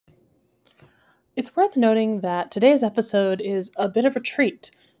It's worth noting that today's episode is a bit of a treat.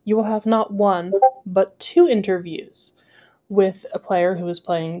 You will have not one, but two interviews with a player who is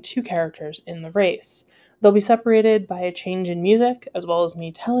playing two characters in the race. They'll be separated by a change in music, as well as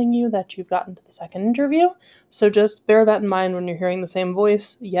me telling you that you've gotten to the second interview, so just bear that in mind when you're hearing the same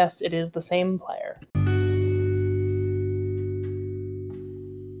voice. Yes, it is the same player.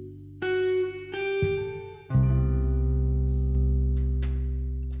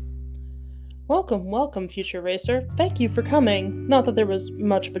 Welcome, future racer. Thank you for coming. Not that there was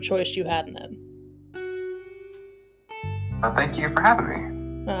much of a choice you had in it. Thank you for having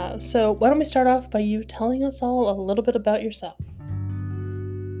me. So why don't we start off by you telling us all a little bit about yourself?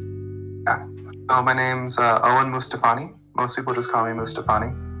 Yeah. So my name's Owen Mustafani. Most people just call me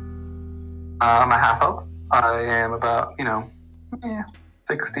Mustafani. I'm a half-elf. I am about,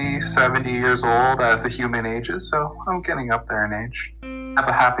 60, 70 years old as the human ages, so I'm getting up there in age. I'm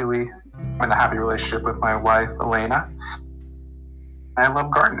in a happy relationship with my wife, Elena. I love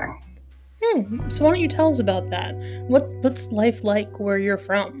gardening. So why don't you tell us about that? What's life like where you're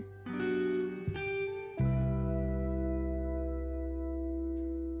from?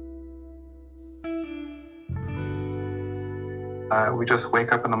 We just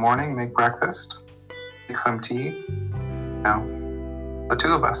wake up in the morning, make breakfast, make some tea. The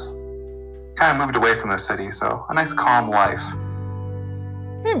two of us. Kind of moved away from the city, so a nice calm life.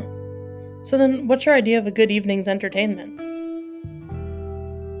 So then, what's your idea of a good evening's entertainment?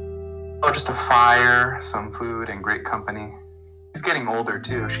 Oh, just a fire, some food, and great company. She's getting older,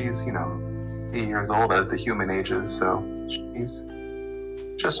 too. She's, 8 years old as the human ages, so she's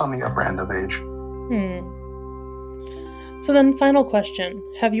just on the upper end of age. So then, final question.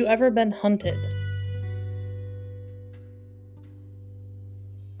 Have you ever been hunted?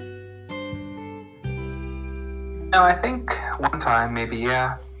 No, I think one time, maybe,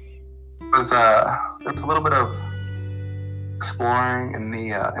 yeah. There was a little bit of exploring in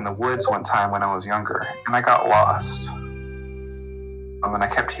the woods one time when I was younger, and I got lost. And I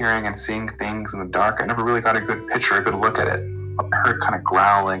kept hearing and seeing things in the dark. I never really got a good picture, a good look at it. I heard kind of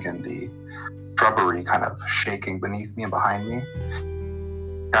growling and the shrubbery kind of shaking beneath me and behind me.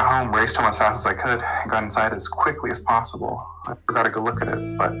 Got home, raced home as fast as I could, and got inside as quickly as possible. I forgot a good look at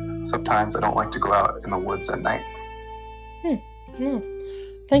it, but sometimes I don't like to go out in the woods at night. No.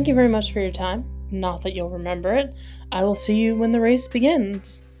 Thank you very much for your time. Not that you'll remember it. I will see you when the race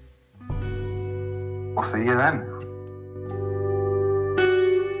begins. We'll see you then.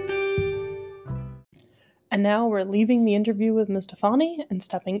 And now we're leaving the interview with Mustafani and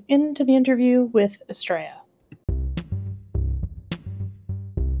stepping into the interview with Estraya.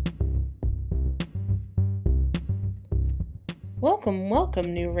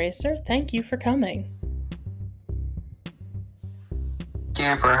 Welcome, new racer. Thank you for coming.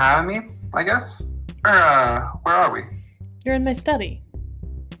 Thank you for having me, I guess. Where are we? You're in my study.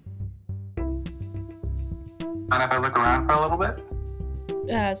 Mind if I look around for a little bit?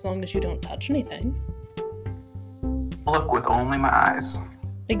 As long as you don't touch anything. Look with only my eyes.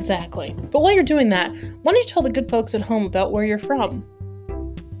 Exactly. But while you're doing that, why don't you tell the good folks at home about where you're from?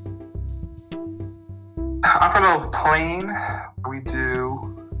 I'm from a plain.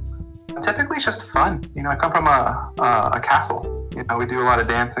 Typically it's just fun. I come from a castle. We do a lot of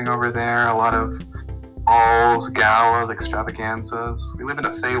dancing over there, a lot of balls, galas, extravaganzas. We live in the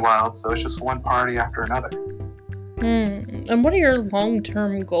Feywild, so it's just one party after another. And what are your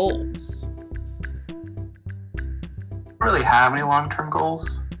long-term goals? I don't really have any long-term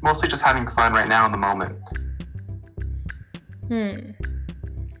goals. Mostly just having fun right now in the moment.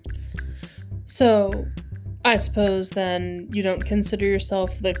 So, I suppose then you don't consider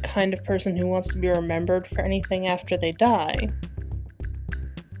yourself the kind of person who wants to be remembered for anything after they die.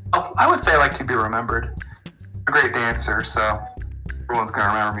 Oh, I would say I like to be remembered. I'm a great dancer, so everyone's going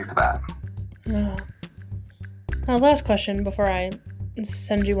to remember me for that. Last question before I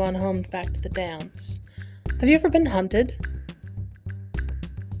send you on home back to the dance. Have you ever been hunted?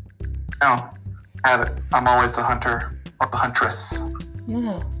 No, I haven't. I'm always the hunter or the huntress.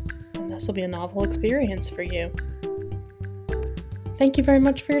 Wow, and this will be a novel experience for you. Thank you very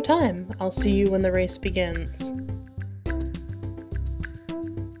much for your time. I'll see you when the race begins.